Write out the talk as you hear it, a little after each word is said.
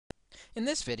In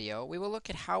this video, we will look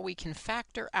at how we can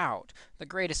factor out the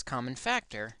greatest common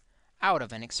factor out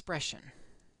of an expression.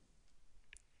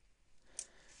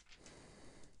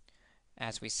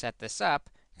 As we set this up,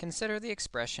 consider the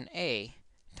expression a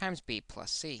times b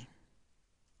plus c.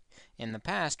 In the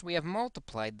past, we have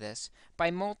multiplied this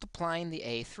by multiplying the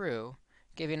a through,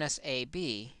 giving us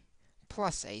ab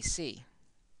plus ac.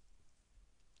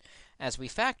 As we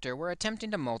factor, we're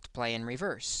attempting to multiply in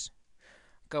reverse,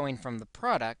 going from the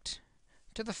product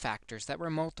to the factors that were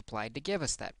multiplied to give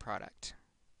us that product.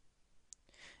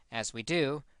 As we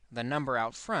do, the number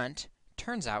out front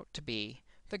turns out to be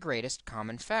the greatest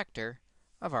common factor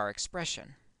of our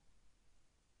expression.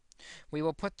 We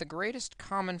will put the greatest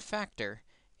common factor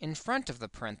in front of the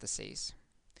parentheses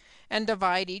and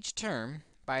divide each term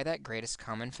by that greatest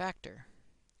common factor.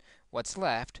 What's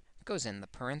left goes in the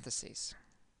parentheses.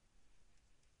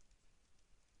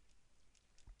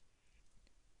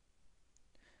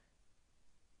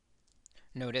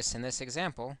 Notice in this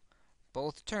example,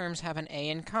 both terms have an a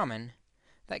in common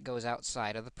that goes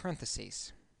outside of the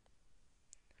parentheses.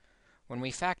 When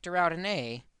we factor out an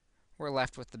a, we're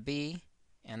left with the b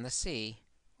and the c,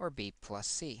 or b plus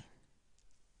c.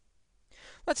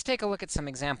 Let's take a look at some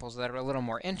examples that are a little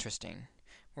more interesting,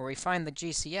 where we find the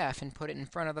GCF and put it in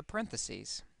front of the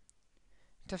parentheses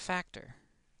to factor.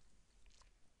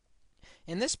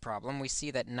 In this problem, we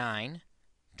see that 9,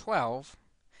 12,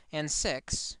 and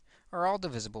 6 are all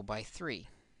divisible by 3.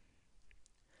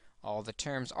 All the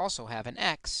terms also have an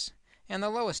x, and the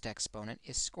lowest exponent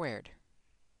is squared.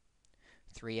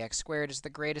 3x squared is the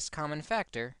greatest common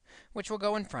factor, which will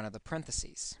go in front of the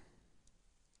parentheses.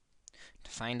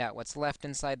 To find out what's left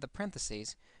inside the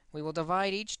parentheses, we will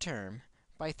divide each term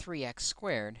by 3x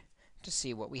squared to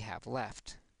see what we have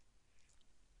left.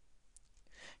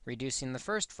 Reducing the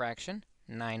first fraction,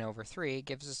 9 over 3,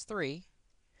 gives us 3x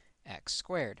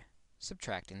squared,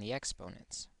 subtracting the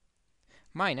exponents,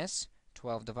 minus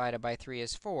 12 divided by 3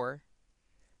 is 4x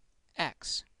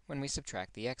when we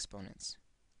subtract the exponents,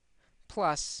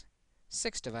 plus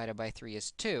 6 divided by 3 is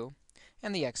 2,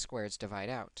 and the x squareds divide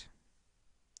out.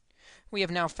 We have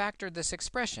now factored this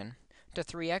expression to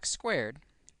 3x squared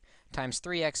times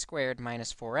 3x squared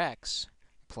minus 4x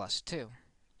plus 2.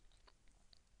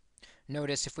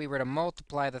 Notice if we were to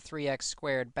multiply the 3x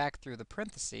squared back through the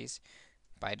parentheses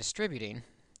by distributing,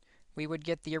 we would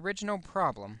get the original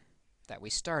problem that we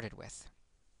started with.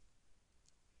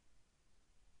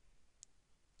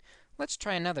 Let's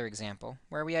try another example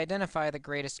where we identify the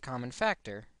greatest common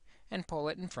factor and pull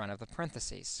it in front of the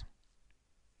parentheses.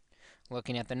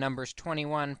 Looking at the numbers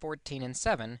 21, 14, and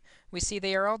 7, we see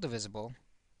they are all divisible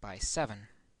by 7.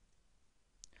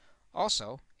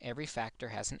 Also, every factor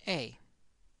has an a.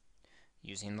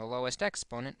 Using the lowest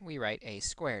exponent, we write a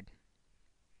squared.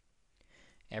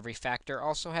 Every factor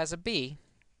also has a b.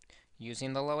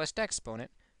 Using the lowest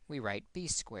exponent, we write b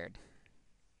squared.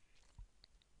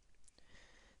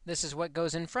 This is what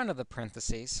goes in front of the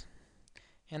parentheses,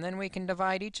 and then we can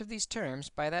divide each of these terms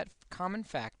by that common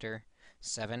factor,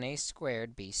 7a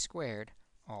squared b squared,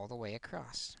 all the way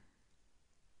across.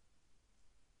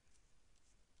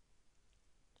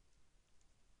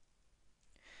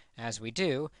 As we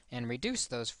do and reduce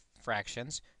those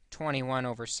fractions, 21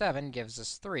 over 7 gives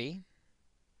us 3.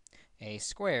 A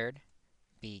squared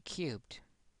b cubed,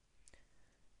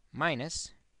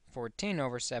 minus 14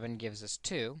 over 7 gives us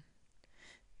 2.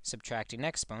 Subtracting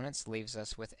exponents leaves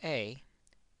us with a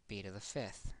b to the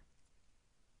 5th,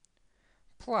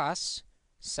 plus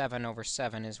 7 over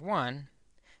 7 is 1,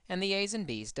 and the a's and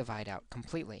b's divide out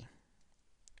completely.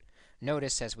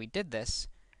 Notice as we did this,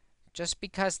 just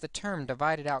because the term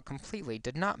divided out completely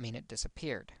did not mean it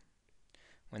disappeared.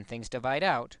 When things divide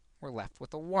out, we're left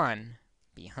with a 1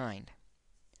 behind.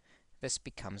 This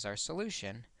becomes our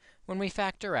solution when we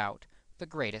factor out the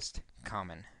greatest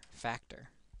common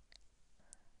factor.